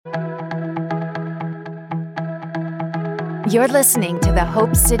You're listening to the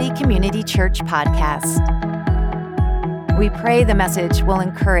Hope City Community Church podcast. We pray the message will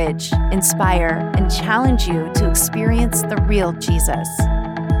encourage, inspire, and challenge you to experience the real Jesus.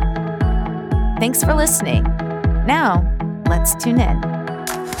 Thanks for listening. Now, let's tune in.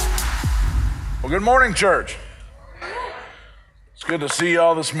 Well, good morning, church. It's good to see you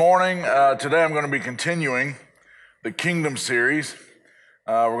all this morning. Today I'm going to be continuing the Kingdom series.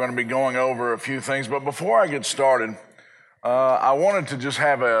 We're going to be going over a few things, but before I get started, I wanted to just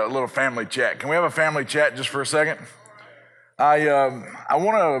have a little family chat. Can we have a family chat just for a second? I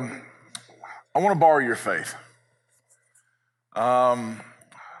want to borrow your faith.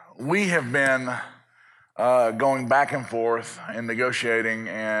 We have been going back and forth and negotiating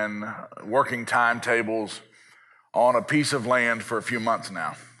and working timetables on a piece of land for a few months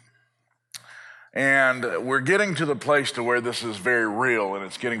now. And we're getting to the place to where this is very real and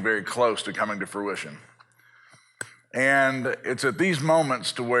it's getting very close to coming to fruition. And it's at these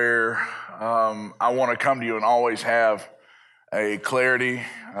moments to where I want to come to you and always have a clarity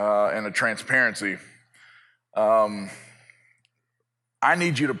and a transparency. I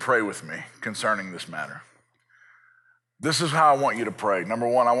need you to pray with me concerning this matter. This is how I want you to pray. Number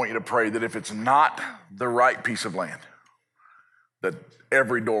one, I want you to pray that if it's not the right piece of land, that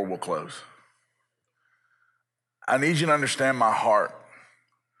every door will close. I need you to understand my heart.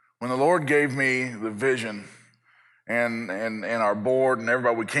 When the Lord gave me the vision and our board and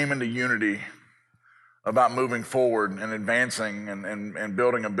everybody, we came into unity about moving forward and advancing and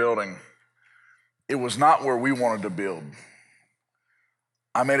building a building. It was not where we wanted to build.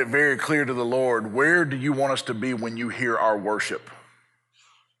 I made it very clear to the Lord, where do you want us to be when you hear our worship?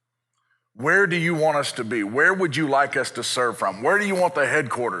 Where do you want us to be? Where would you like us to serve from? Where do you want the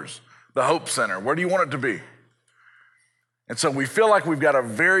headquarters, the Hope Center? Where do you want it to be? And so we feel like we've got a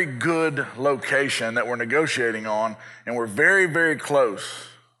very good location that we're negotiating on, and we're very, very close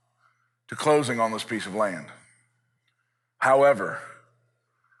to closing on this piece of land. However,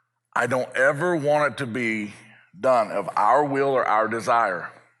 I don't ever want it to be done of our will or our desire.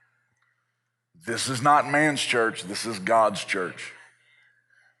 This is not man's church, this is God's church.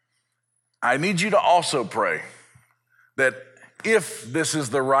 I need you to also pray that if this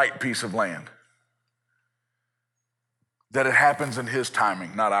is the right piece of land, that it happens in his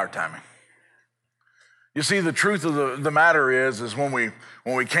timing, not our timing. You see, the truth of the matter is when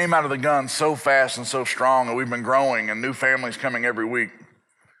we came out of the gun so fast and so strong, and we've been growing and new families coming every week,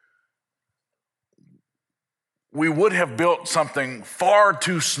 we would have built something far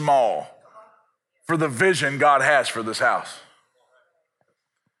too small for the vision God has for this house.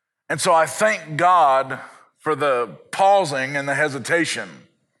 And so I thank God for the pausing and the hesitation.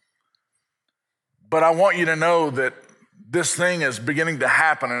 But I want you to know that this thing is beginning to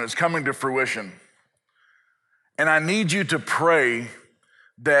happen and it's coming to fruition. And I need you to pray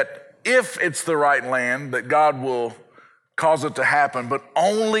that if it's the right land, that God will cause it to happen, but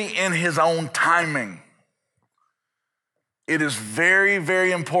only in his own timing. It is very,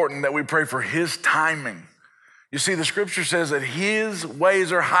 very important that we pray for his timing. You see, the scripture says that his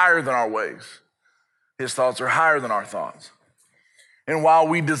ways are higher than our ways. His thoughts are higher than our thoughts. And while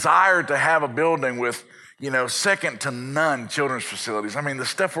we desire to have a building with, second to none children's facilities, I mean, the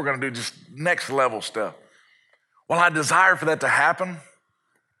stuff we're going to do, just next level stuff. While I desire for that to happen,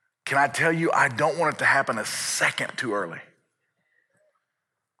 can I tell you, I don't want it to happen a second too early.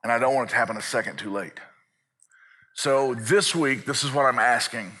 And I don't want it to happen a second too late. So this week, this is what I'm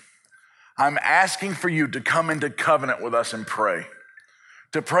asking. I'm asking for you to come into covenant with us and pray.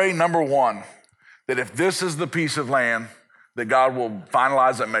 To pray, number one, that if this is the piece of land, that God will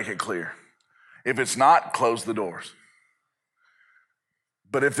finalize it and make it clear. If it's not, close the doors.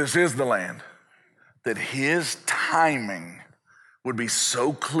 But if this is the land, that his timing would be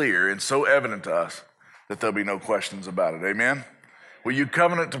so clear and so evident to us that there'll be no questions about it. Amen? Will you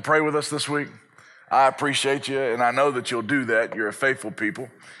covenant to pray with us this week? I appreciate you, and I know that you'll do that. You're a faithful people.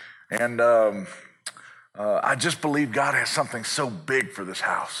 And I just believe God has something so big for this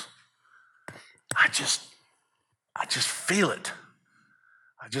house. I just feel it.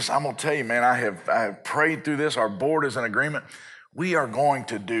 I'm going to tell you, man, I have prayed through this. Our board is in agreement. We are going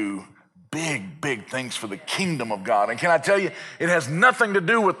to do big, big things for the kingdom of God. And can I tell you, it has nothing to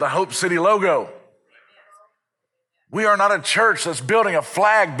do with the Hope City logo. We are not a church that's building a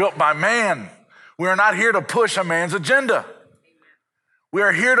flag built by man. We are not here to push a man's agenda. We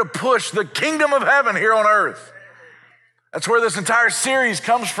are here to push the kingdom of heaven here on earth. That's where this entire series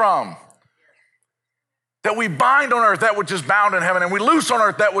comes from. That we bind on earth that which is bound in heaven, and we loose on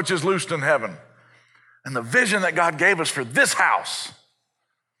earth that which is loosed in heaven. And the vision that God gave us for this house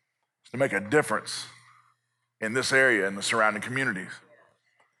is to make a difference in this area and the surrounding communities.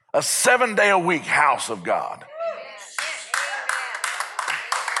 A 7-day-a-week house of God.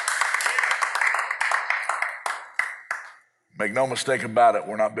 Make no mistake about it,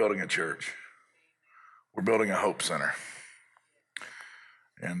 we're not building a church. We're building a hope center.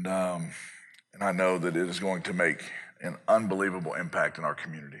 And I know that it is going to make an unbelievable impact in our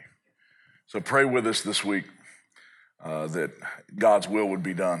community. So pray with us this week that God's will would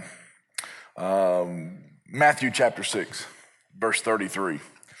be done. Matthew chapter 6, verse 33.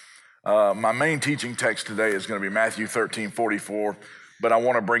 My main teaching text today is going to be Matthew 13:44, but I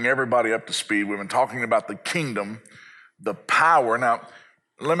want to bring everybody up to speed. We've been talking about the kingdom, the power. Now,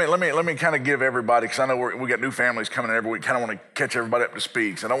 let me kind of give everybody, because I know we got new families coming in every week, kind of want to catch everybody up to speed,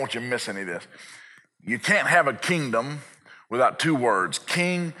 because I don't want you to miss any of this. You can't have a kingdom without two words,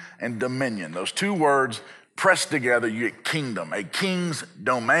 king and dominion. Those two words pressed together, you get kingdom, a king's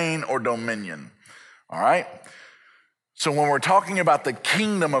domain or dominion, all right? So when we're talking about the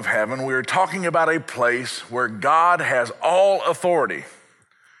kingdom of heaven, we're talking about a place where God has all authority.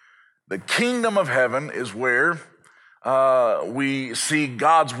 The kingdom of heaven is where we see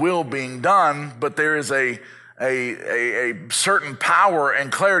God's will being done, but there is a certain power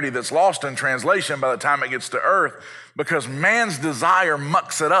and clarity that's lost in translation by the time it gets to earth because man's desire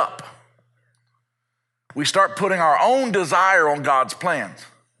mucks it up. We start putting our own desire on God's plans.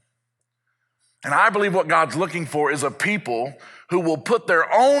 And I believe what God's looking for is a people who will put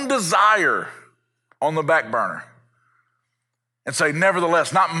their own desire on the back burner and say,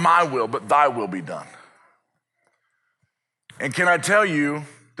 nevertheless, not my will, but thy will be done. And can I tell you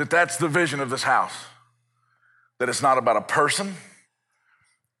that that's the vision of this house? That it's not about a person,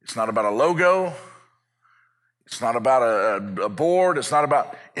 it's not about a logo, it's not about a board, it's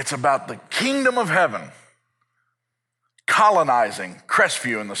about the kingdom of heaven colonizing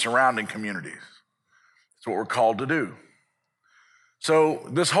Crestview and the surrounding communities. That's what we're called to do. So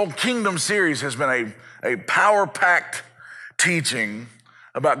this whole kingdom series has been a power-packed teaching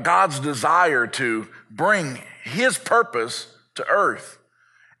about God's desire to bring his purpose to earth.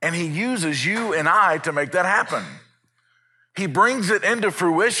 And he uses you and I to make that happen. He brings it into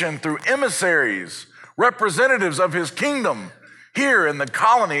fruition through emissaries, representatives of his kingdom here in the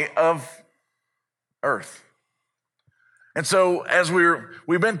colony of earth. And so as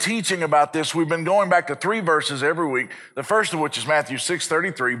we've been teaching about this, we've been going back to 3 verses every week, the first of which is Matthew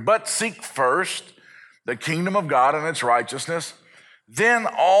 6:33, but seek first the kingdom of God and its righteousness, then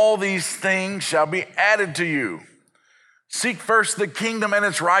all these things shall be added to you. Seek first the kingdom and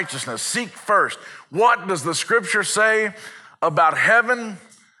its righteousness. Seek first. What does the scripture say about heaven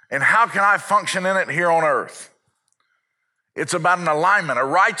and how can I function in it here on earth? It's about an alignment, a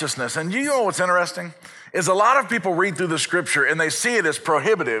righteousness. And you know what's interesting? Is a lot of people read through the scripture and they see it as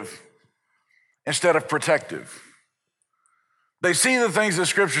prohibitive instead of protective. They see the things the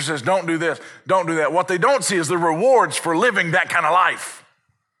scripture says, don't do this, don't do that. What they don't see is the rewards for living that kind of life.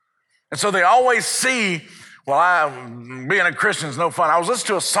 And so they always see, being a Christian is no fun. I was listening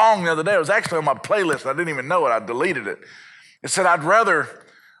to a song the other day. It was actually on my playlist. I didn't even know it. I deleted it. It said, I'd rather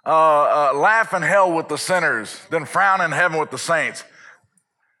laugh in hell with the sinners than frown in heaven with the saints.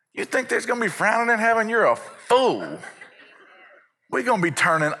 You think there's going to be frowning in heaven? You're a fool. We're going to be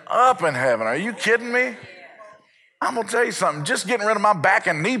turning up in heaven. Are you kidding me? I'm going to tell you something. Just getting rid of my back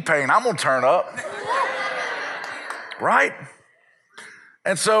and knee pain, I'm going to turn up. Right?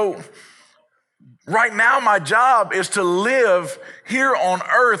 And so right now my job is to live here on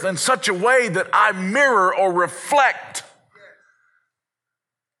earth in such a way that I mirror or reflect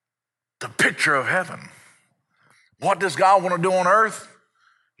the picture of heaven. What does God want to do on earth?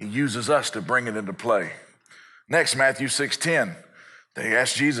 He uses us to bring it into play. Next, Matthew 6:10. They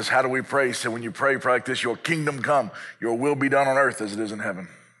asked Jesus, how do we pray? He said, when you pray like this, your kingdom come, your will be done on earth as it is in heaven.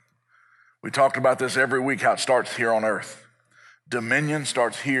 We talked about this every week, how it starts here on earth. Dominion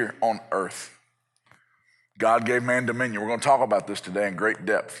starts here on earth. God gave man dominion. We're going to talk about this today in great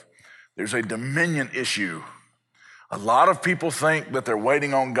depth. There's a dominion issue. A lot of people think that they're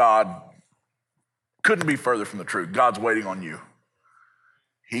waiting on God. Couldn't be further from the truth. God's waiting on you.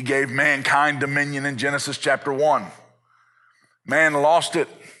 He gave mankind dominion in Genesis chapter 1. Man lost it.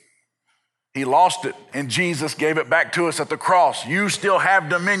 He lost it, and Jesus gave it back to us at the cross. You still have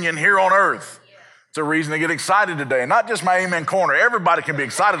dominion here on earth. It's a reason to get excited today. Not just my amen corner. Everybody can be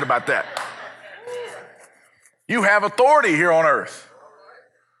excited about that. You have authority here on earth.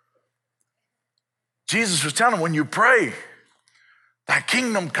 Jesus was telling them, when you pray, thy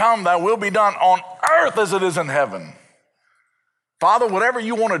kingdom come, thy will be done on earth as it is in heaven. Father, whatever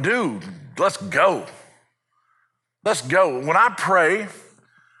you want to do, let's go. Let's go. When I pray,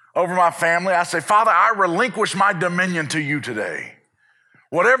 over my family. I say, Father, I relinquish my dominion to you today.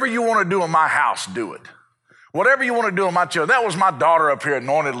 Whatever you want to do in my house, do it. Whatever you want to do in my children. That was my daughter up here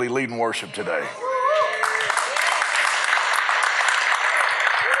anointedly leading worship today.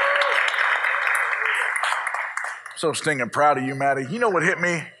 So stinking proud of you, Maddie. You know what hit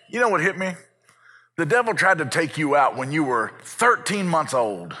me? The devil tried to take you out when you were 13 months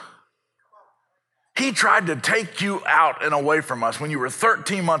old. He tried to take you out and away from us when you were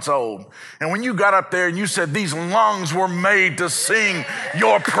 13 months old. And when you got up there and you said, these lungs were made to sing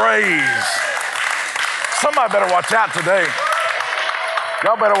your praise. Somebody better watch out today.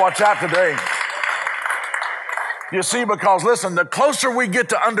 Y'all better watch out today. You see, because listen, the closer we get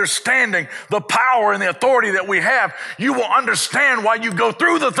to understanding the power and the authority that we have, you will understand why you go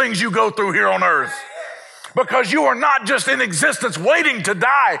through the things you go through here on earth. Because you are not just in existence waiting to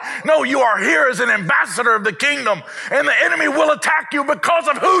die. No, you are here as an ambassador of the kingdom, and the enemy will attack you because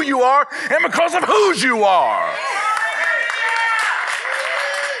of who you are and because of whose you are.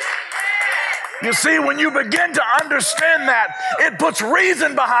 You see, when you begin to understand that, it puts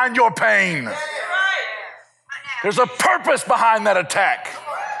reason behind your pain. There's a purpose behind that attack.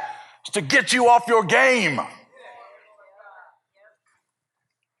 It's to get you off your game.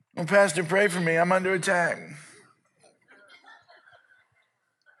 Well, Pastor, pray for me. I'm under attack.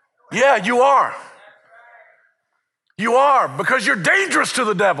 Yeah, you are. You are, because you're dangerous to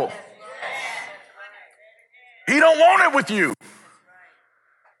the devil. He don't want it with you. I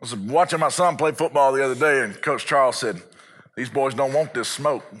was watching my son play football the other day, and Coach Charles said, these boys don't want this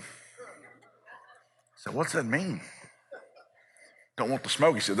smoke. I said, what's that mean? Don't want the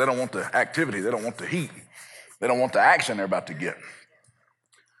smoke. He said, they don't want the activity. They don't want the heat. They don't want the action they're about to get.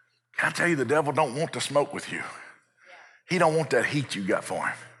 Can I tell you, the devil don't want to smoke with you. He don't want that heat you got for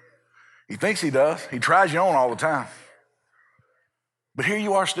him. He thinks he does. He tries you on all the time. But here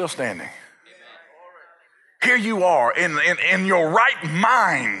you are still standing. Here you are in your right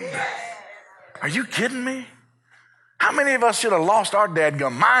mind. Are you kidding me? How many of us should have lost our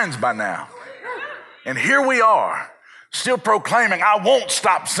dadgum minds by now? And here we are, still proclaiming, I won't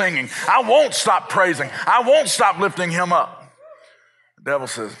stop singing. I won't stop praising. I won't stop lifting him up. The devil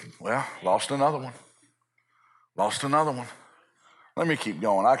says, well, lost another one. Lost another one. Let me keep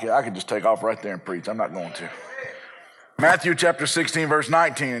going. I could just take off right there and preach. I'm not going to. Matthew chapter 16, verse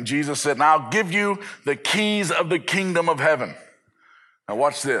 19, and Jesus said, and I'll give you the keys of the kingdom of heaven. Now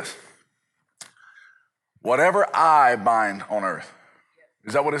watch this. Whatever I bind on earth.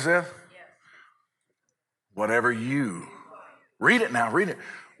 Is that what it says? Whatever you. Read it now, read it.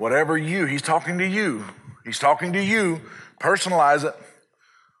 Whatever you, he's talking to you. He's talking to you. Personalize it.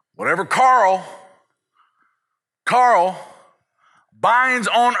 Whatever Carl binds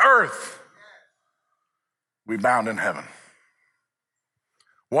on earth, we bound in heaven.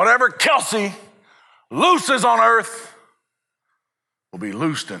 Whatever Kelsey looses on earth will be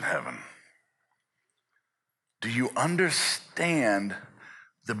loosed in heaven. Do you understand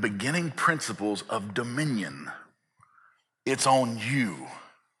the beginning principles of dominion? It's on you.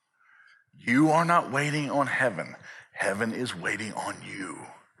 You are not waiting on heaven. Heaven is waiting on you.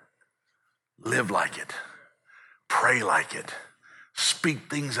 Live like it. Pray like it. Speak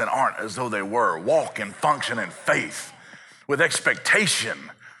things that aren't as though they were. Walk and function in faith with expectation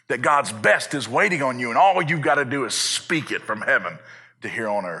that God's best is waiting on you, and all you've got to do is speak it from heaven to here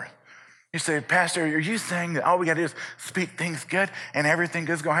on earth. You say, Pastor, are you saying that all we got to do is speak things good and everything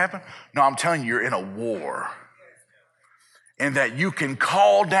good's going to happen? No, I'm telling you, you're in a war. And that you can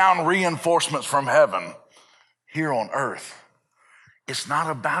call down reinforcements from heaven here on earth. It's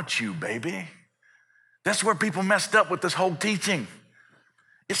not about you, baby. That's where people messed up with this whole teaching.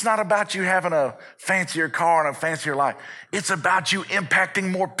 It's not about you having a fancier car and a fancier life. It's about you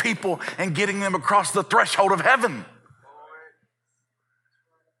impacting more people and getting them across the threshold of heaven.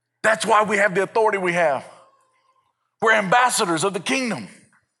 That's why we have the authority we have. We're ambassadors of the kingdom.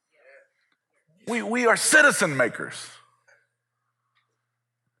 We are citizen makers.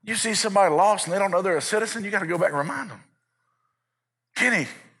 You see somebody lost and they don't know they're a citizen, you got to go back and remind them. Kenny,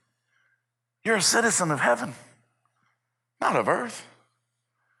 you're a citizen of heaven, not of earth.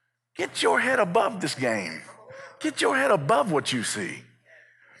 Get your head above this game. Get your head above what you see.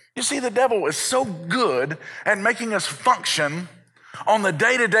 You see, the devil is so good at making us function on the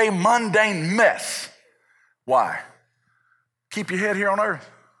day-to-day mundane mess. Why? Keep your head here on earth.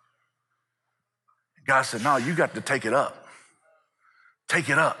 God said, no, you got to take it up. Take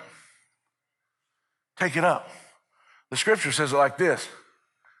it up. Take it up. The scripture says it like this.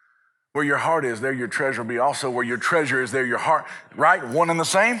 Where your heart is, there your treasure will be also. Where your treasure is, there your heart. Right? One and the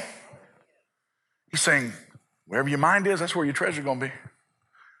same. He's saying, wherever your mind is, that's where your treasure is going to be.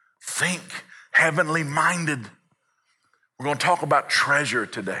 think heavenly minded. We're going to talk about treasure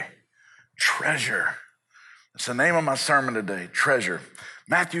today. Treasure. That's the name of my sermon today, treasure.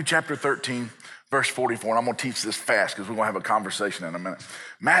 Matthew chapter 13, verse 44. And I'm going to teach this fast because we're going to have a conversation in a minute.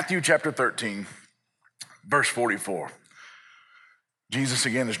 Matthew chapter 13, verse 44. Jesus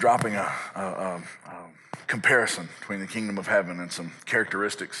again is dropping a comparison between the kingdom of heaven and some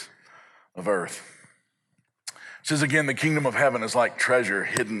characteristics of earth. It says again, the kingdom of heaven is like treasure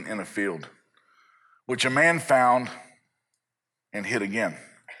hidden in a field, which a man found and hid again.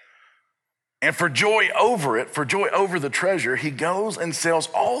 And for joy over the treasure, he goes and sells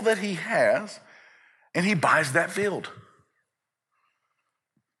all that he has and he buys that field.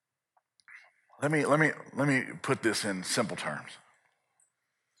 Let me put this in simple terms.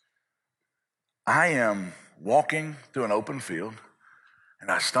 I am walking through an open field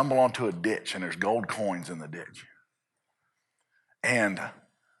and I stumble onto a ditch and there's gold coins in the ditch. And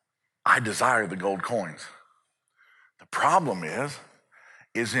I desire the gold coins. The problem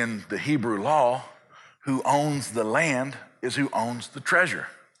is in the Hebrew law, who owns the land is who owns the treasure,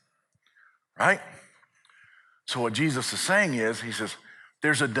 right? So what Jesus is saying is, he says,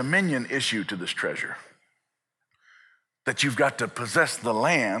 there's a dominion issue to this treasure, that you've got to possess the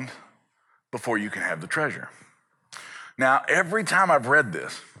land before you can have the treasure. Now, every time I've read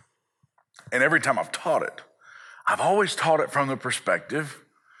this, and every time I've taught it, I've always taught it from the perspective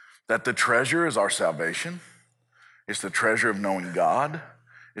that the treasure is our salvation. It's the treasure of knowing God.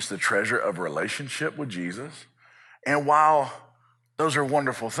 It's the treasure of relationship with Jesus. And while those are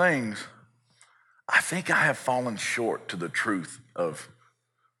wonderful things, I think I have fallen short to the truth of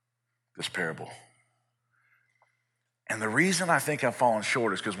this parable. And the reason I think I've fallen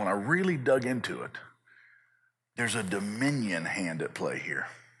short is because when I really dug into it, there's a dominion hand at play here.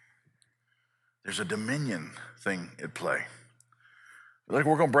 There's a dominion thing at play. Look,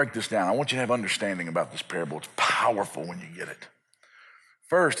 we're going to break this down. I want you to have understanding about this parable. It's powerful when you get it.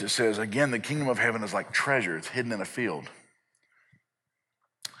 First, it says, again, the kingdom of heaven is like treasure. It's hidden in a field.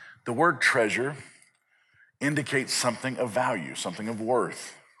 The word treasure indicates something of value, something of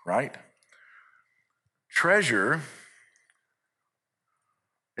worth, right? Treasure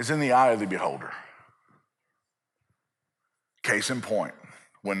is in the eye of the beholder. Case in point,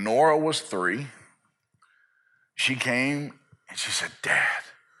 when Nora was 3, she came and she said, Dad,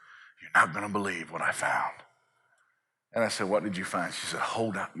 you're not going to believe what I found. And I said, what did you find? She said,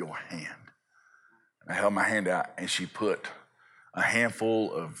 hold out your hand. And I held my hand out, and she put a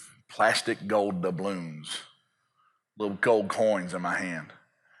handful of plastic gold doubloons, little gold coins in my hand.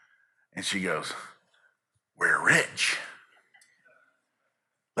 And she goes, we're rich.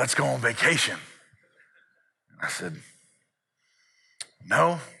 Let's go on vacation. And I said,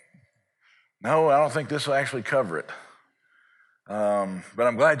 no, I don't think this will actually cover it. But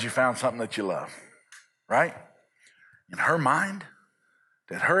I'm glad you found something that you love, right? In her mind,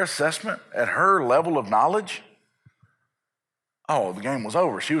 at her assessment, at her level of knowledge, the game was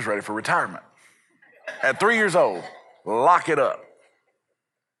over. She was ready for retirement. At 3 years old, lock it up.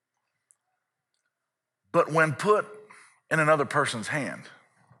 But when put in another person's hand,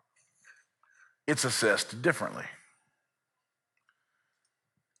 it's assessed differently.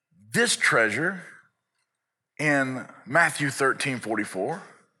 This treasure in Matthew 13:44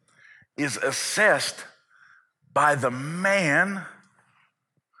 is assessed by the man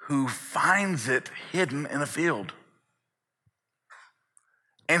who finds it hidden in a field.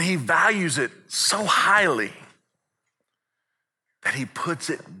 And he values it so highly that he puts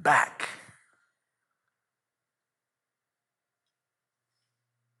it back.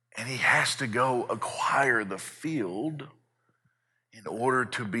 And he has to go acquire the field in order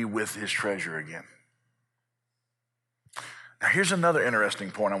to be with his treasure again. Now, here's another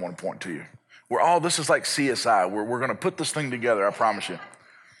interesting point I want to point to you. This is like CSI. We're going to put this thing together, I promise you.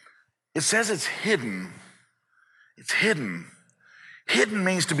 It says it's hidden. It's hidden. Hidden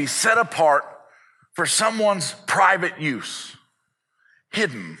means to be set apart for someone's private use.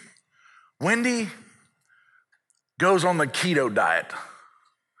 Hidden. Wendy goes on the keto diet,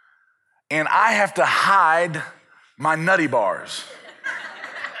 and I have to hide my nutty bars.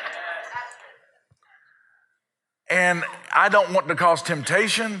 And I don't want to cause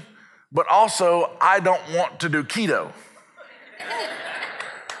temptation, but also I don't want to do keto.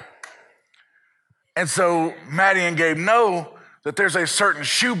 And so Maddie and Gabe know that there's a certain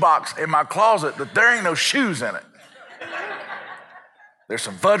shoe box in my closet that there ain't no shoes in it. There's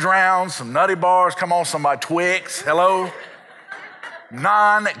some fudge rounds, some nutty bars, come on, somebody, Twix, hello?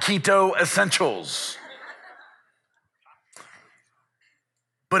 Non-keto essentials.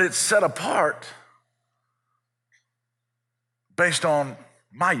 But it's set apart based on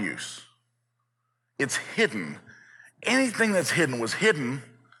my use. It's hidden. Anything that's hidden was hidden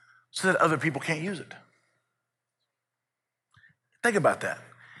so that other people can't use it. Think about that.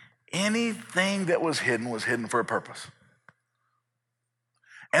 Anything that was hidden for a purpose.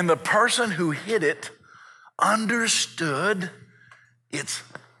 And the person who hid it understood its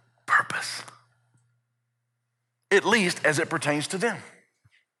purpose, at least as it pertains to them.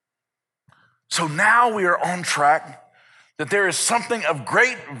 So now we are on track that there is something of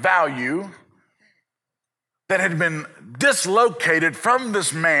great value that had been dislocated from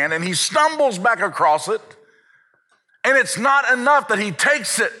this man, and he stumbles back across it, and it's not enough that he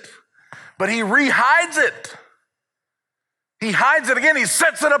takes it, but he rehides it. He hides it again. He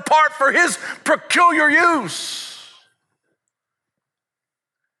sets it apart for his peculiar use.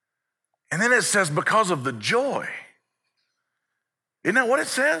 And then it says, because of the joy. Isn't that what it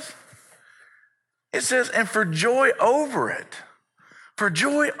says? It says, and for joy over it. For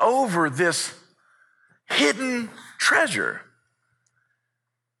joy over this hidden treasure.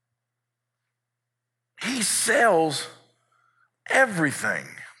 He sells everything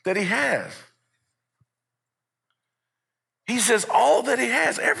that he has. He says all that he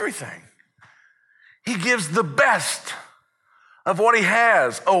has, everything. He gives the best of what he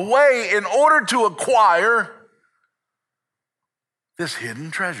has away in order to acquire this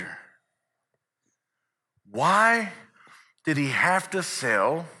hidden treasure. Why did he have to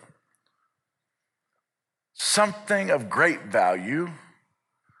sell something of great value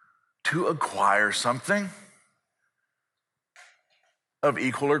to acquire something of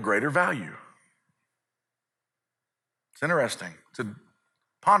equal or greater value? It's interesting to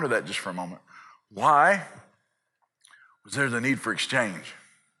ponder that just for a moment. Why was there the need for exchange?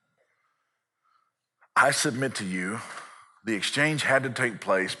 I submit to you, the exchange had to take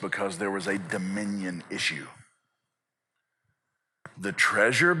place because there was a dominion issue. The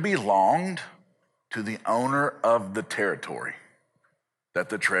treasure belonged to the owner of the territory that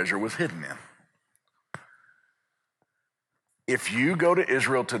the treasure was hidden in. If you go to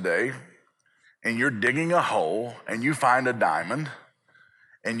Israel today and you're digging a hole and you find a diamond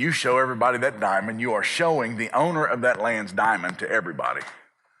and you show everybody that diamond, you are showing the owner of that land's diamond to everybody.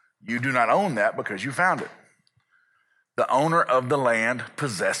 You do not own that because you found it. The owner of the land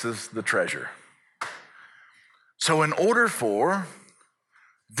possesses the treasure. So in order for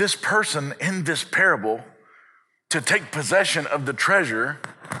this person in this parable to take possession of the treasure,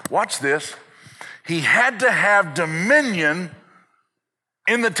 watch this, he had to have dominion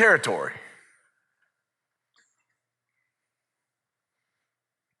in the territory.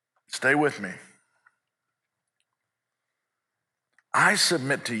 Stay with me. I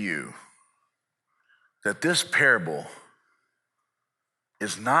submit to you that this parable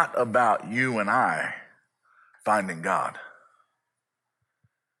is not about you and I finding God.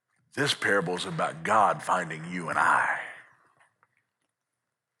 This parable is about God finding you and I.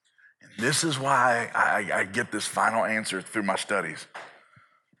 And this is why I get this final answer through my studies.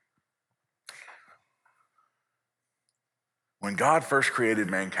 When God first created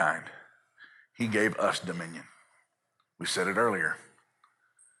mankind, he gave us dominion. We said it earlier.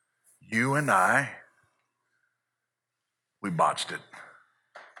 You and I, we botched it.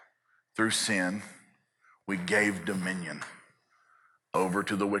 Through sin, we gave dominion over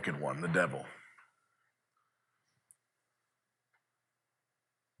to the wicked one, the devil.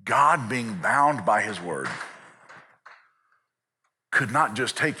 God, being bound by his word, could not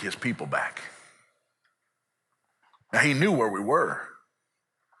just take his people back. Now, he knew where we were.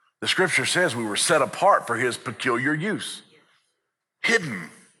 The scripture says we were set apart for his peculiar use. Hidden.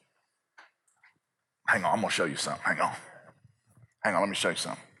 Hang on, I'm going to show you something. Hang on, let me show you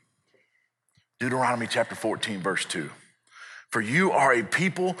something. Deuteronomy chapter 14, verse 2. For you are a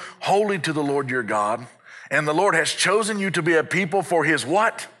people holy to the Lord your God, and the Lord has chosen you to be a people for his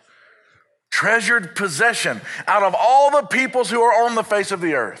what? Treasured possession out of all the peoples who are on the face of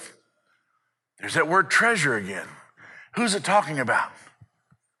the earth. There's that word treasure again. Who's it talking about?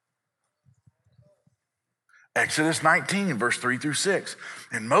 Exodus 19, verse 3 through 6.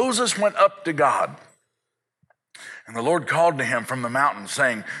 And Moses went up to God, and the Lord called to him from the mountain,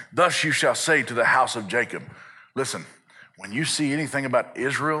 saying, thus you shall say to the house of Jacob. Listen, when you see anything about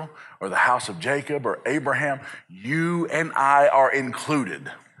Israel or the house of Jacob or Abraham, you and I are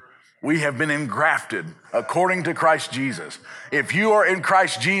included. We have been engrafted according to Christ Jesus. If you are in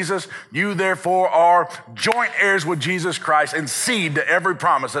Christ Jesus, you therefore are joint heirs with Jesus Christ and seed to every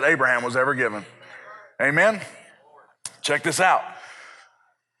promise that Abraham was ever given. Amen? Check this out.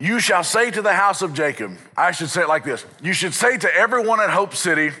 You shall say to the house of Jacob, I should say it like this. You should say to everyone at Hope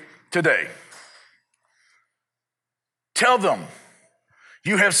City today, tell them,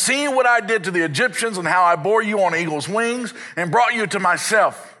 You have seen what I did to the Egyptians and how I bore you on eagle's wings and brought you to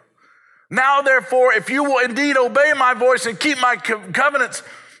myself. Now, therefore, if you will indeed obey my voice and keep my covenants,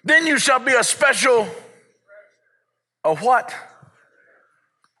 then you shall be a special, a what?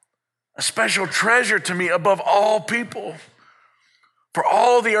 A special treasure to me above all people. For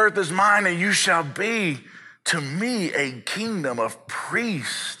all the earth is mine, and you shall be to me a kingdom of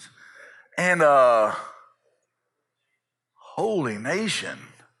priests and a holy nation,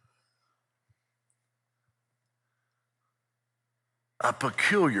 a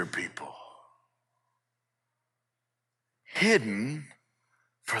peculiar people, hidden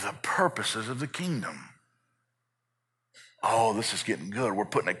for the purposes of the kingdom. Oh, this is getting good. We're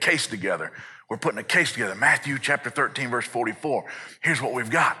putting a case together. Matthew chapter 13, verse 44. Here's what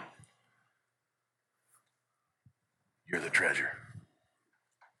we've got. You're the treasure.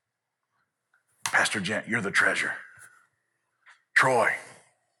 Pastor Jen, you're the treasure. Troy,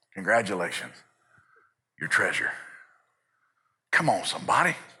 congratulations. You're treasure. Come on,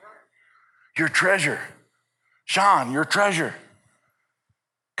 somebody. You're treasure. Sean, you're treasure.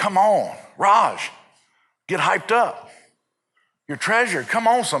 Come on. Raj, get hyped up. You're treasure. Come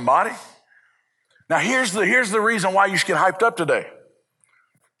on, somebody. Now, here's the reason why you should get hyped up today.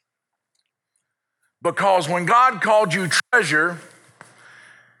 Because when God called you treasure,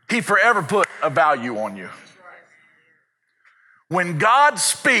 he forever put a value on you. When God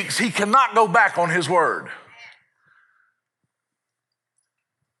speaks, he cannot go back on his word.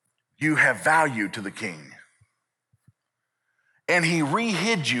 You have value to the king. And he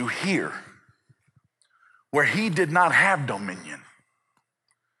re-hid you here, where he did not have dominion.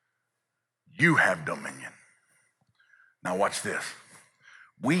 You have dominion. Now watch this.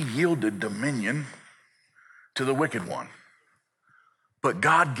 We yielded dominion to the wicked one, but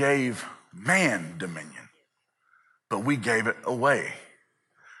God gave man dominion. But we gave it away.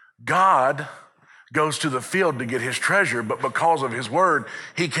 God goes to the field to get his treasure, but because of his word,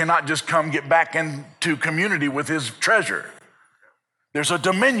 he cannot just come get back into community with his treasure. There's a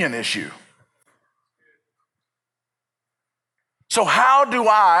dominion issue. So how do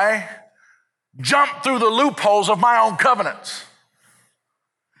I jump through the loopholes of my own covenants?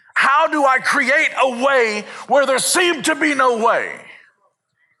 How do I create a way where there seemed to be no way?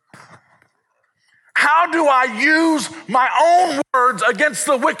 How do I use my own words against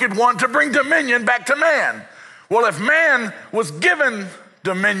the wicked one to bring dominion back to man? Well, if man was given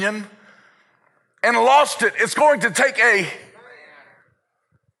dominion and lost it, it's going to take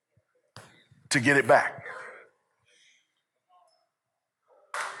to get it back.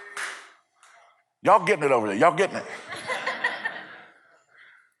 Y'all getting it over there? Y'all getting it?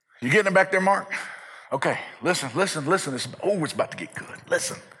 You getting it back there, Mark? Okay, listen. It's about to get good.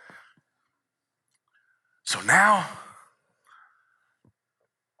 Listen. So now,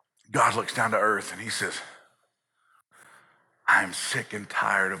 God looks down to earth and he says, I am sick and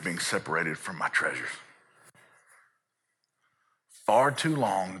tired of being separated from my treasures. Far too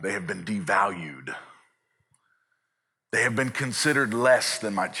long, they have been devalued. They have been considered less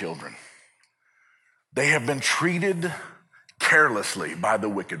than my children. They have been treated carelessly by the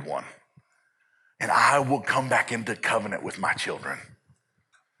wicked one. And I will come back into covenant with my children.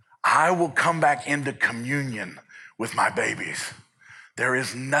 I will come back into communion with my babies. There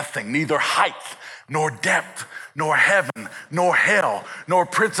is nothing, neither height, nor depth, nor heaven, nor hell, nor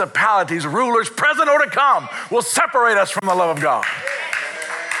principalities, rulers, present or to come, will separate us from the love of God.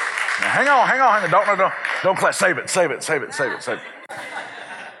 Now, hang on. Don't clap. Save it.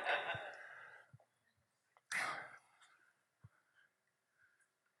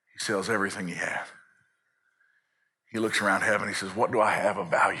 He sells everything he has. He looks around heaven. He says, what do I have of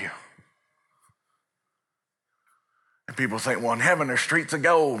value? And people think, well, in heaven there's streets of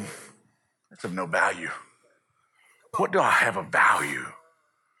gold. That's of no value. What do I have of value?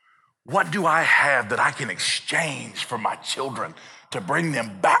 What do I have that I can exchange for my children to bring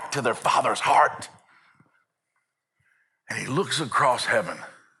them back to their father's heart? And he looks across heaven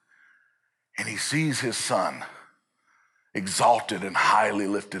and he sees his son exalted and highly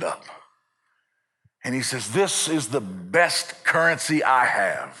lifted up. And he says, this is the best currency I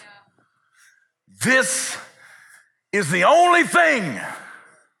have. This is the only thing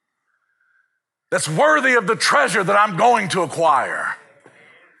that's worthy of the treasure that I'm going to acquire.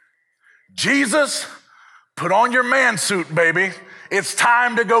 Jesus, put on your man suit, baby. It's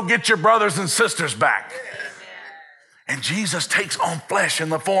time to go get your brothers and sisters back. And Jesus takes on flesh in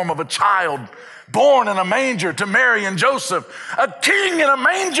the form of a child born in a manger to Mary and Joseph, a king in a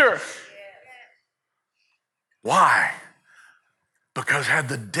manger. Why? Because had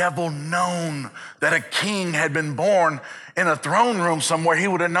the devil known that a king had been born in a throne room somewhere, he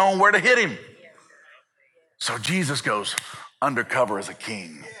would have known where to hit him. So Jesus goes undercover as a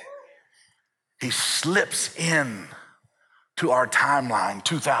king. He slips in to our timeline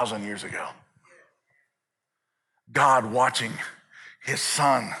 2,000 years ago. God watching his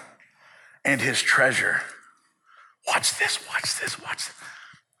son and his treasure. Watch this, watch this, watch this.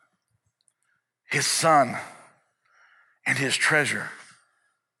 His son and his treasure.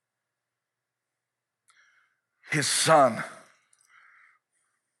 His son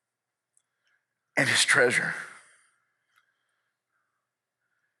and his treasure.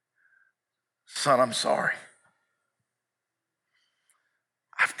 Son, I'm sorry.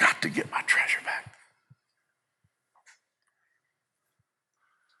 I've got to get my treasure back.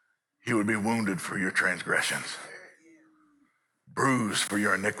 He would be wounded for your transgressions, bruised for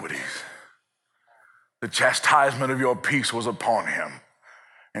your iniquities. The chastisement of your peace was upon him,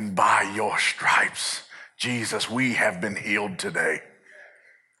 and by your stripes, Jesus, we have been healed today.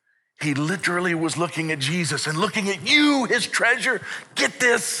 He literally was looking at Jesus and looking at you, his treasure. Get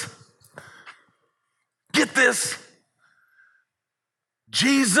this. Get this.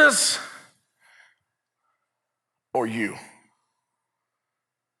 Jesus or you?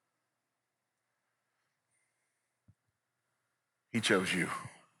 He chose you.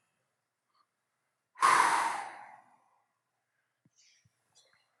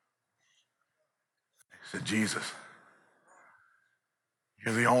 He said, Jesus,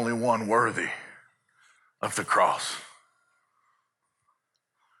 you're the only one worthy of the cross.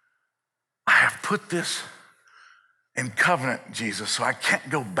 I have put this in covenant, Jesus, so I can't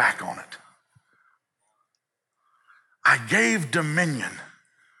go back on it. I gave dominion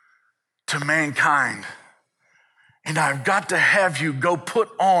to mankind, and I've got to have you go put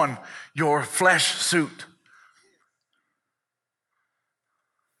on your flesh suit.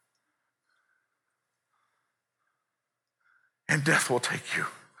 And death will take you.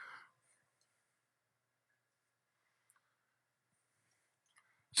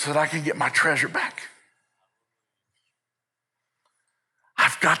 So that I can get my treasure back.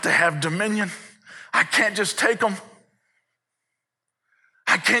 I've got to have dominion. I can't just take them.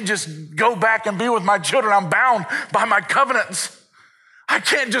 I can't just go back and be with my children. I'm bound by my covenants. I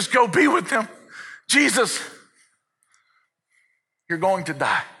can't just go be with them. Jesus, you're going to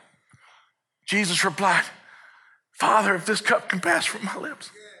die. Jesus replied, Father, if this cup can pass from my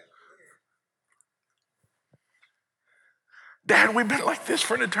lips. Dad, we've been like this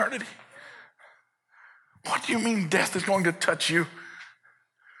for an eternity. What do you mean death is going to touch you?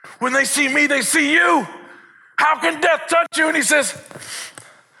 When they see me, they see you. How can death touch you? And he says,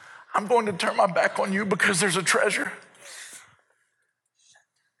 I'm going to turn my back on you because there's a treasure.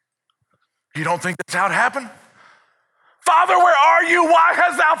 You don't think that's how it happened? Father, where are you? Why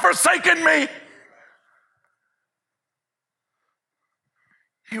hast thou forsaken me?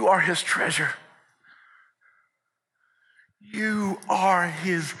 You are his treasure. You are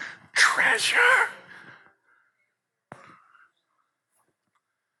his treasure.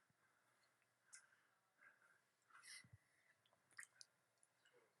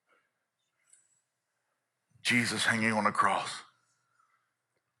 Jesus hanging on a cross.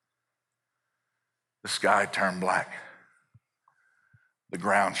 The sky turned black. The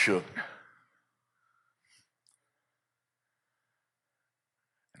ground shook.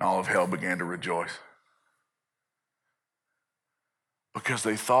 And all of hell began to rejoice. Because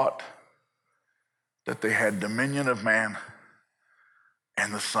they thought that they had dominion of man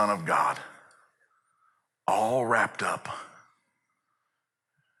and the Son of God, all wrapped up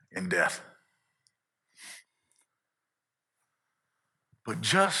in death. But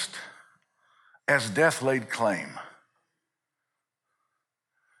just as death laid claim,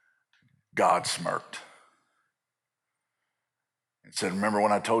 God smirked and said, remember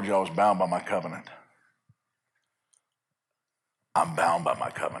when I told you I was bound by my covenant? I'm bound by my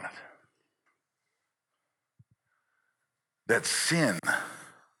covenant. That sin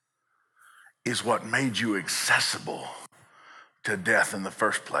is what made you accessible to death in the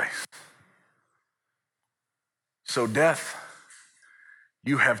first place. So death,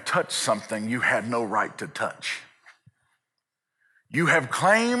 you have touched something you had no right to touch. You have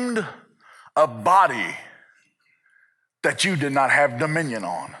claimed a body that you did not have dominion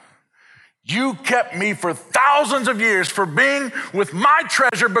on. You kept me for thousands of years for being with my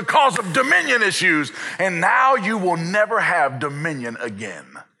treasure because of dominion issues, and now you will never have dominion again.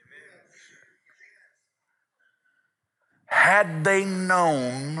 Had they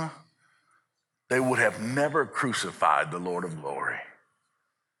known, they would have never crucified the Lord of glory.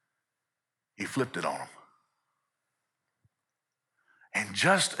 He flipped it on them. And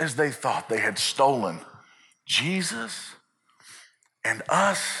just as they thought they had stolen Jesus and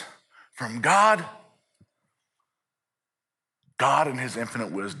us from God, God in his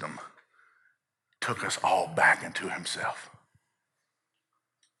infinite wisdom took us all back into himself.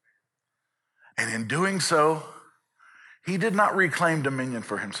 And in doing so, he did not reclaim dominion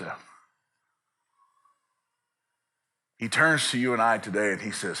for himself. He turns to you and I today and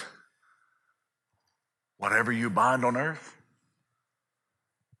he says, whatever you bind on earth,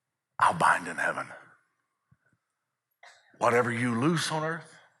 I'll bind in heaven. Whatever you loose on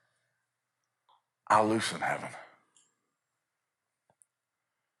earth, I'll loose in heaven.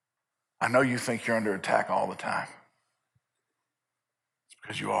 I know you think you're under attack all the time. It's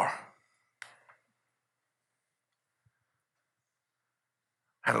because you are.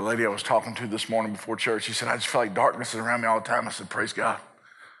 I had a lady I was talking to this morning before church. She said, I just feel like darkness is around me all the time. I said, praise God.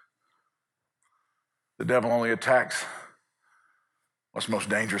 The devil only attacks what's most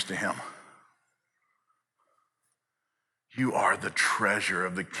dangerous to him. You are the treasure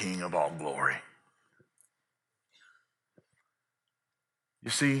of the King of all glory.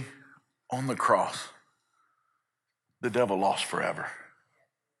 You see, on the cross, the devil lost forever.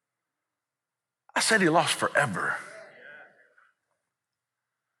 I said he lost forever.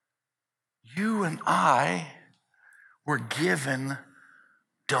 You and I were given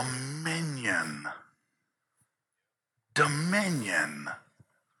dominion. Dominion.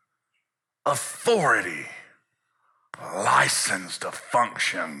 Authority. License to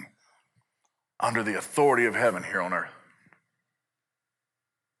function under the authority of heaven here on earth.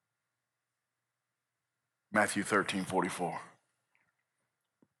 Matthew 13:44.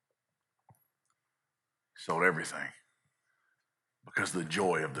 He sold everything because of the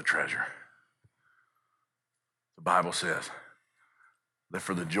joy of the treasure. The Bible says that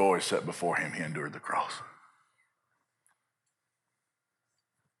for the joy set before him, he endured the cross.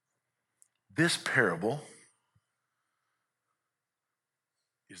 This parable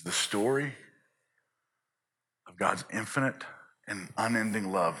is the story of God's infinite and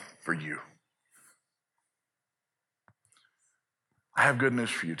unending love for you. I have good news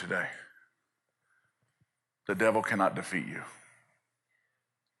for you today. The devil cannot defeat you.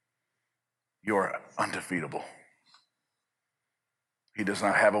 You are undefeatable. He does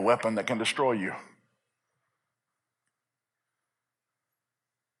not have a weapon that can destroy you.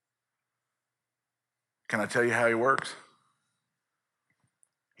 Can I tell you how he works?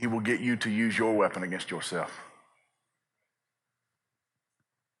 He will get you to use your weapon against yourself.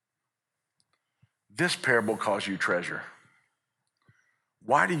 This parable calls you treasure.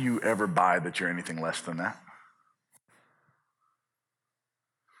 Why do you ever buy that you're anything less than that?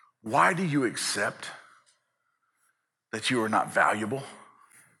 Why do you accept that you are not valuable,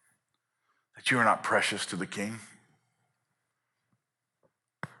 that you are not precious to the King?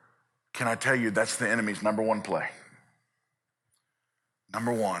 Can I tell you that's the enemy's number one play?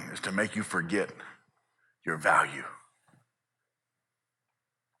 Number one is to make you forget your value.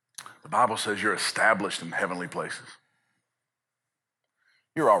 The Bible says you're established in heavenly places.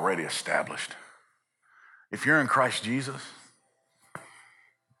 You're already established. If you're in Christ Jesus,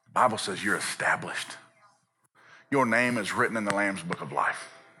 the Bible says you're established. Your name is written in the Lamb's Book of Life.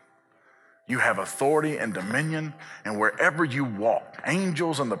 You have authority and dominion, and wherever you walk,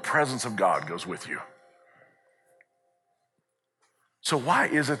 angels and the presence of God goes with you. So why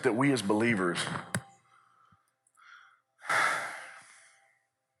is it that we as believers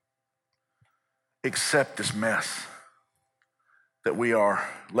accept this mess that we are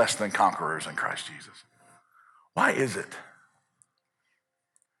less than conquerors in Christ Jesus? Why is it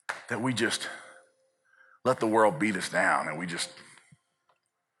that we just let the world beat us down and we just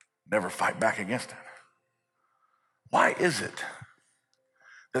never fight back against it? Why is it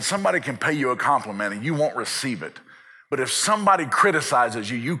that somebody can pay you a compliment and you won't receive it, but if somebody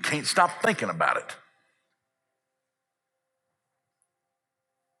criticizes you, you can't stop thinking about it?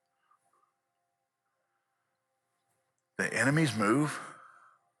 The enemy's move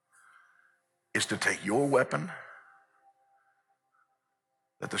is to take your weapon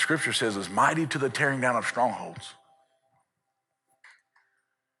that the scripture says is mighty to the tearing down of strongholds.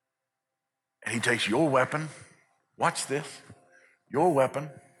 And he takes your weapon, watch this, your weapon,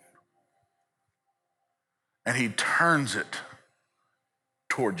 and he turns it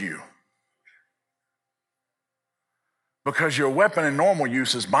toward you. Because your weapon in normal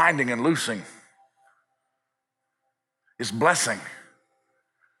use is binding and loosing. It's blessing.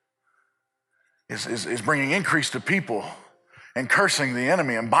 Is bringing increase to people and cursing the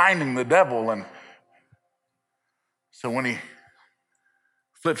enemy and binding the devil. And so when he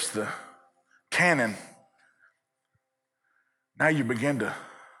flips the cannon, Now you begin to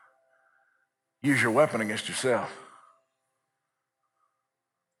use your weapon against yourself.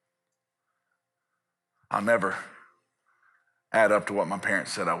 I'll never add up to what my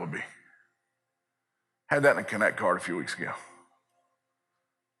parents said I would be. Had that in a Connect card a few weeks ago.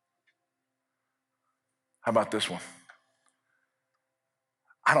 How about this one?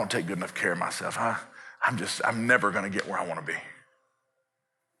 I don't take good enough care of myself. I'm never going to get where I want to be.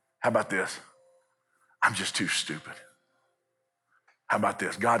 How about this? I'm just too stupid. How about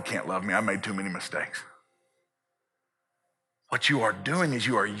this? God can't love me. I made too many mistakes. What you are doing is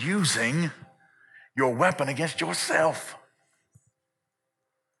you are using your weapon against yourself.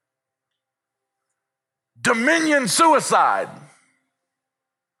 Dominion suicide.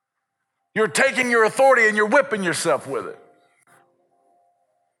 You're taking your authority and you're whipping yourself with it.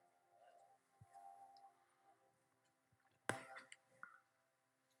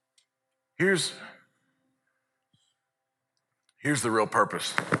 Here's the real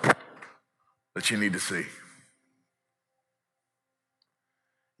purpose that you need to see.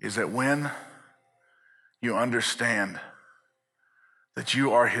 Is that when you understand that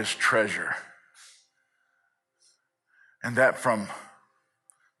you are his treasure, and that from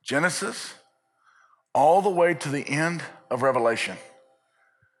Genesis all the way to the end of Revelation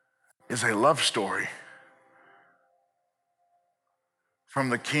is a love story from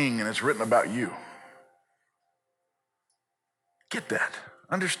the King, and it's written about you. Get that.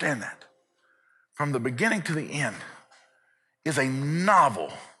 Understand that. From the beginning to the end is a novel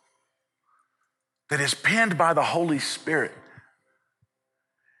that is penned by the Holy Spirit.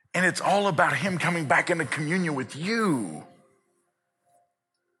 And it's all about him coming back into communion with you.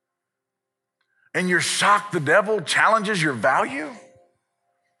 And you're shocked the devil challenges your value?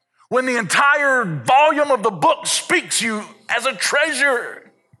 When the entire volume of the book speaks you as a treasure.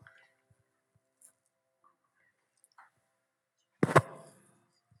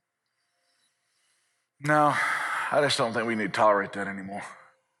 No, I just don't think we need to tolerate that anymore.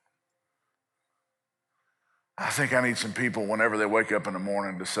 I think I need some people whenever they wake up in the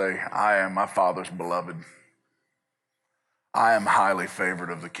morning to say, I am my Father's beloved. I am highly favored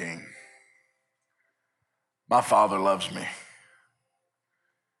of the King. My Father loves me.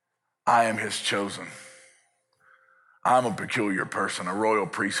 I am his chosen. I'm a peculiar person, a royal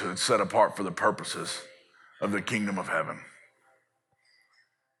priesthood set apart for the purposes of the kingdom of heaven.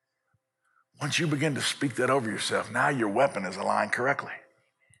 Once you begin to speak that over yourself, now your weapon is aligned correctly.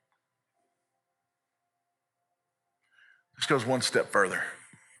 This goes one step further.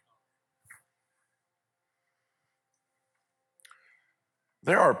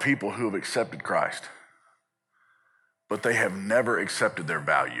 There are people who have accepted Christ, but they have never accepted their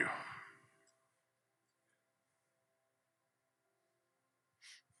value.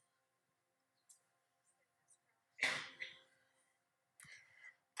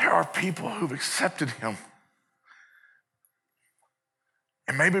 There are people who've accepted him.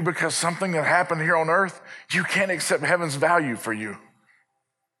 And maybe because something that happened here on earth, you can't accept heaven's value for you.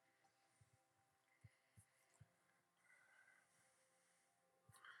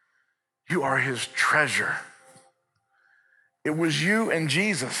 You are his treasure. It was you and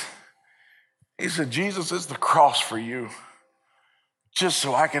Jesus. He said, Jesus is the cross for you, just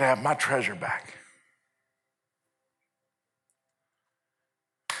so I could have my treasure back.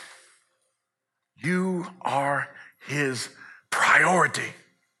 You are his priority.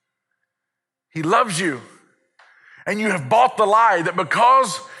 He loves you. And you have bought the lie that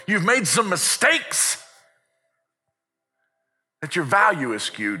because you've made some mistakes, that your value is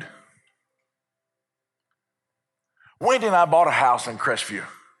skewed. Wendy and I bought a house in Crestview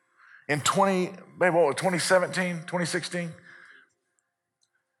in 2017, 2016.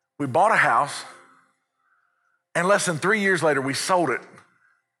 We bought a house, and less than 3 years later, we sold it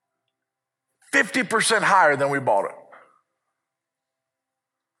 50% higher than we bought it.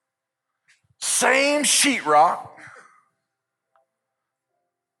 Same sheetrock,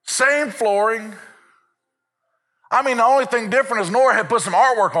 same flooring. I mean, the only thing different is Nora had put some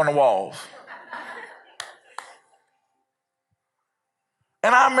artwork on the walls.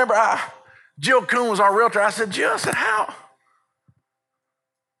 And I remember Jill Kuhn was our realtor. I said, Jill, how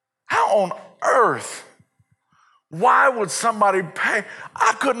on earth, why would somebody pay?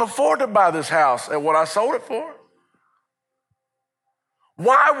 I couldn't afford to buy this house at what I sold it for.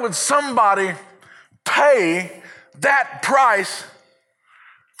 Why would somebody pay that price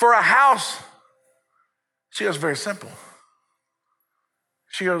for a house? She goes, very simple.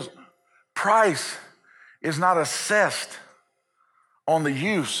 She goes, price is not assessed on the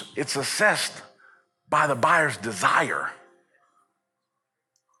use. It's assessed by the buyer's desire.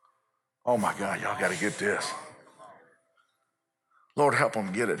 Oh my God, y'all got to get this. Lord, help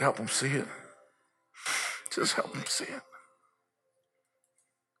them get it. Help them see it. Just help them see it.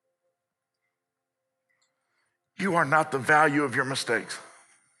 You are not the value of your mistakes.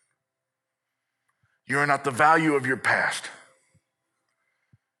 You are not the value of your past.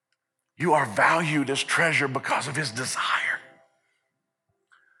 You are valued as treasure because of his desire.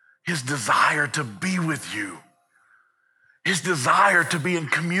 His desire to be with you. His desire to be in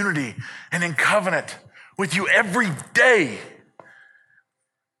community and in covenant with you every day.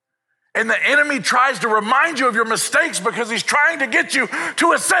 And the enemy tries to remind you of your mistakes because he's trying to get you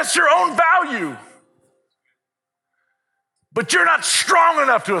to assess your own value. But you're not strong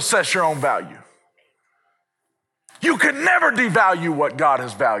enough to assess your own value. You can never devalue what God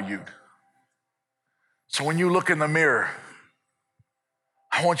has valued. So when you look in the mirror,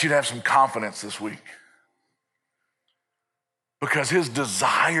 I want you to have some confidence this week. Because his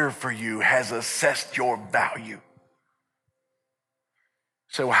desire for you has assessed your value.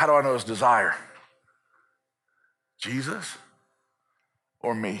 So how do I know his desire? Jesus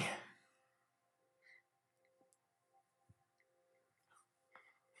or me?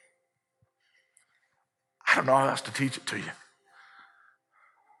 I don't know how else to teach it to you.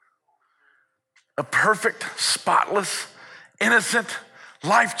 A perfect, spotless, innocent,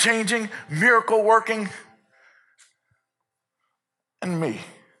 life-changing, miracle-working, and me.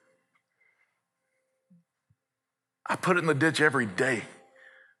 I put it in the ditch every day.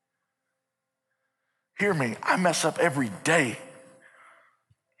 Hear me, I mess up every day.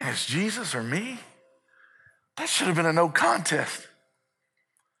 And it's Jesus or me? That should have been a no contest.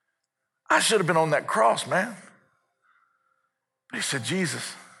 I should have been on that cross, man. But he said,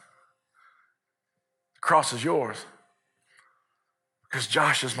 Jesus, the cross is yours because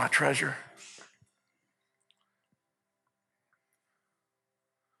Josh is my treasure.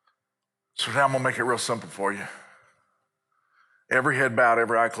 So now I'm going to make it real simple for you. Every head bowed,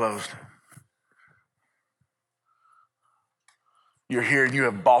 every eye closed. You're here and you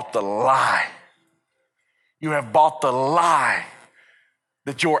have bought the lie. You have bought the lie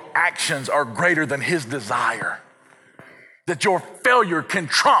that your actions are greater than his desire, that your failure can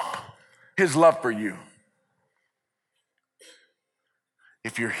trump his love for you.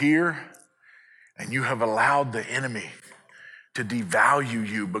 If you're here and you have allowed the enemy to devalue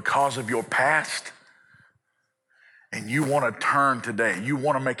you because of your past, and you want to turn today, you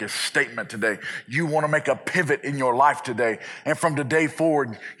want to make a statement today, you want to make a pivot in your life today, and from today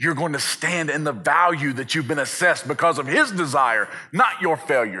forward, you're going to stand in the value that you've been assessed because of his desire, not your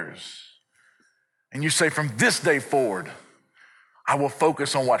failures. And you say, from this day forward, I will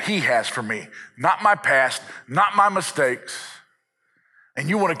focus on what he has for me, not my past, not my mistakes. And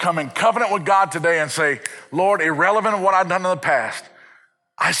you want to come in covenant with God today and say, Lord, irrelevant of what I've done in the past,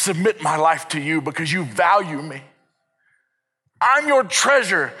 I submit my life to you because you value me. I'm your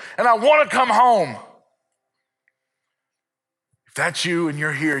treasure, and I want to come home. If that's you and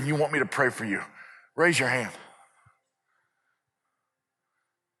you're here and you want me to pray for you, raise your hand.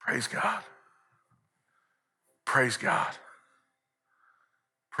 Praise God. Praise God.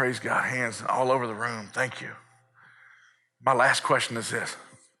 Praise God. Hands all over the room. Thank you. My last question is this.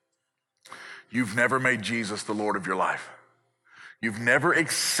 You've never made Jesus the Lord of your life. You've never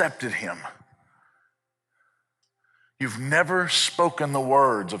accepted him. You've never spoken the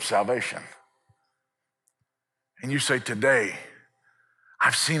words of salvation. And you say, today,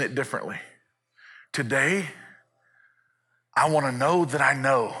 I've seen it differently. Today, I want to know that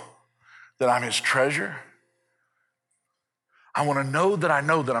I'm his treasure. I want to know that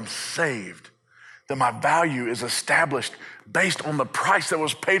I'm saved, that my value is established based on the price that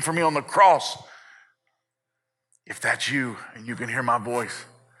was paid for me on the cross. If that's you, and you can hear my voice,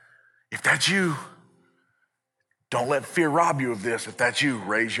 if that's you, don't let fear rob you of this. If that's you,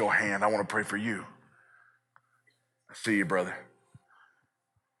 raise your hand. I want to pray for you. I see you, brother.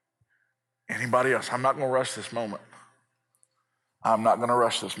 Anybody else? I'm not going to rush this moment. I'm not going to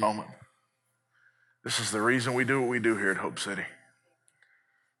rush this moment. This is the reason we do what we do here at Hope City.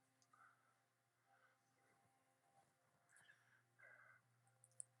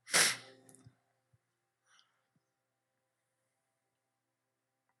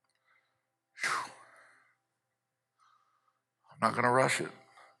 I'm not going to rush it.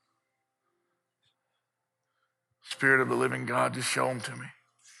 Spirit of the living God, just show them to me.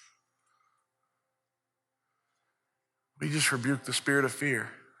 We just rebuke the spirit of fear.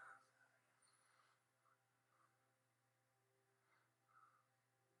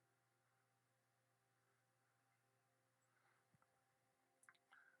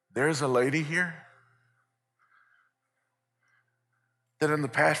 There's a lady here that in the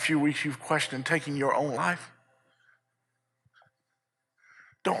past few weeks you've questioned taking your own life.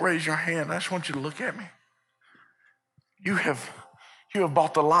 Don't raise your hand. I just want you to look at me. You have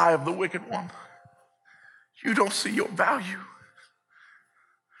bought the lie of the wicked one. You don't see your value.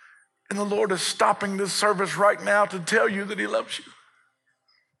 And the Lord is stopping this service right now to tell you that he loves you.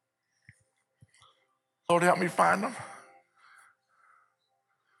 Lord, help me find them.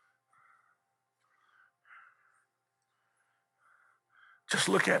 Just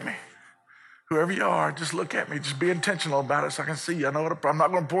look at me. Whoever you are, just look at me. Just be intentional about it so I can see you. I'm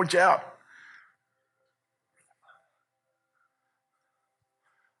not going to point you out.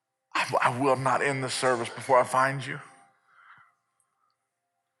 I will not end this service before I find you.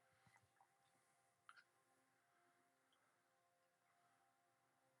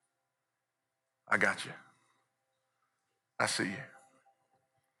 I got you. I see you.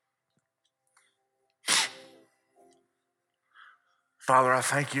 Father, I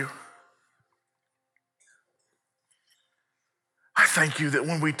thank you. I thank you that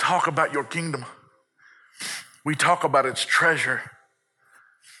when we talk about your kingdom, we talk about its treasure.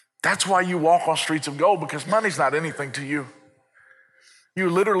 That's why you walk on streets of gold, because money's not anything to you. You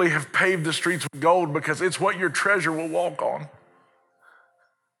literally have paved the streets with gold because it's what your treasure will walk on.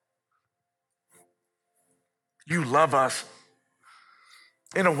 You love us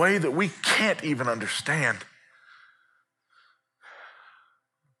in a way that we can't even understand.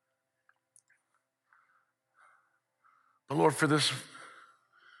 But Lord, for this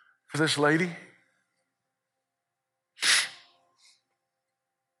lady,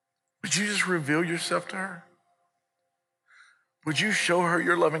 would you just reveal yourself to her? Would you show her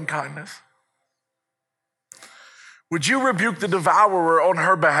your loving kindness? Would you rebuke the devourer on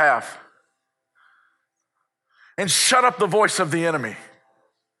her behalf and shut up the voice of the enemy?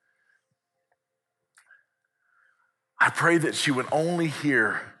 I pray that she would only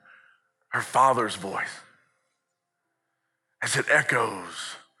hear her Father's voice as it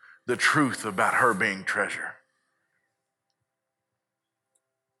echoes the truth about her being treasure.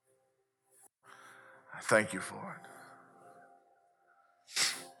 I thank you for it.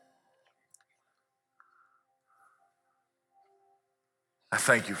 I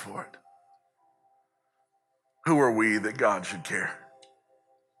thank you for it. Who are we that God should care?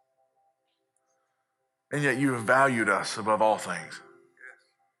 And yet you have valued us above all things,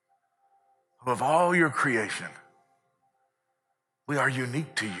 above all your creation. We are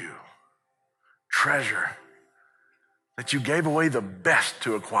unique to you. Treasure that you gave away the best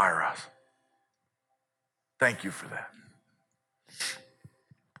to acquire us. Thank you for that.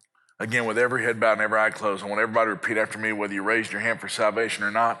 Again, with every head bowed and every eye closed, I want everybody to repeat after me, whether you raised your hand for salvation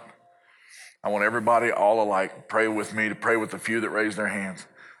or not. I want everybody all alike, pray with me, to pray with the few that raised their hands.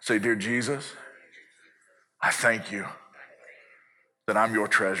 Say, dear Jesus, I thank you that I'm your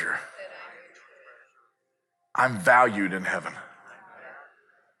treasure. I'm valued in heaven.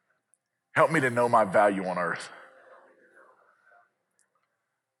 Help me to know my value on earth.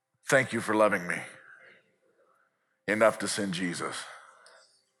 Thank you for loving me enough to send Jesus.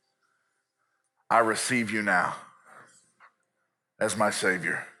 I receive you now as my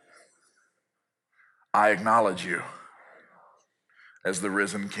Savior. I acknowledge you as the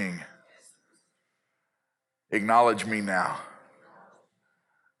risen King. Acknowledge me now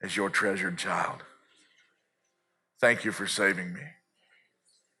as your treasured child. Thank you for saving me.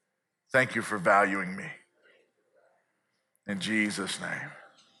 Thank you for valuing me. In Jesus' name,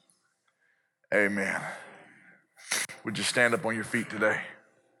 amen. Would you stand up on your feet today?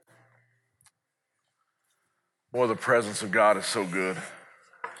 Boy, the presence of God is so good.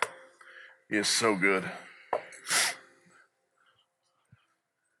 He is so good.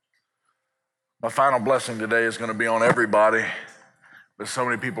 My final blessing today is going to be on everybody, but so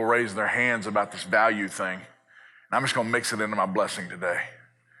many people raise their hands about this value thing. And I'm just going to mix it into my blessing today,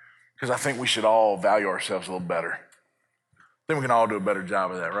 because I think we should all value ourselves a little better. I think we can all do a better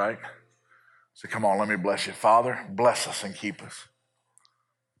job of that, right? So come on, let me bless you. Father, bless us and keep us.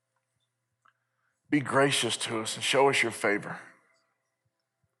 Be gracious to us and show us your favor.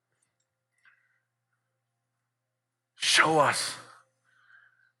 Show us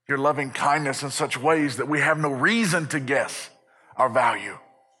your loving kindness in such ways that we have no reason to guess our value.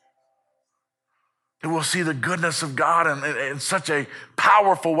 That we'll see the goodness of God in such a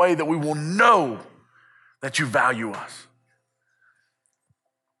powerful way that we will know that you value us.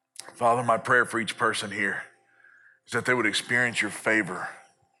 Father, my prayer for each person here is that they would experience your favor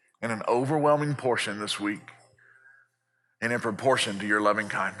in an overwhelming portion this week and in proportion to your loving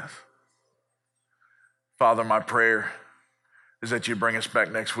kindness. Father, my prayer is that you bring us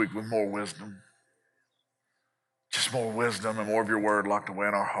back next week with more wisdom. Just more wisdom and more of your word locked away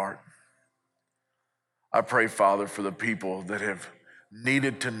in our heart. I pray, Father, for the people that have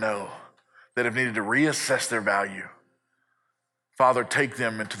needed to know, that have needed to reassess their value. Father, take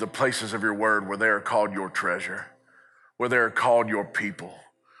them into the places of your word where they are called your treasure, where they are called your people,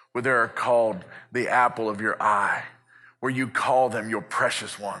 where they are called the apple of your eye, where you call them your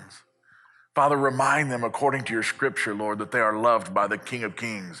precious ones. Father, remind them according to your scripture, Lord, that they are loved by the King of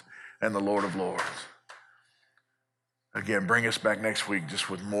Kings and the Lord of Lords. Again, bring us back next week just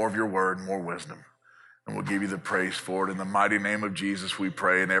with more of your word, more wisdom, and we'll give you the praise for it. In the mighty name of Jesus, we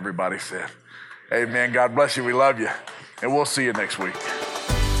pray, and everybody said, amen. God bless you. We love you, and we'll see you next week.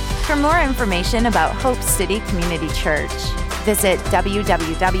 For more information about Hope City Community Church, visit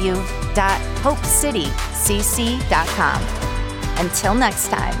www.hopecitycc.com. Until next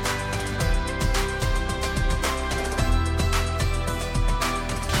time.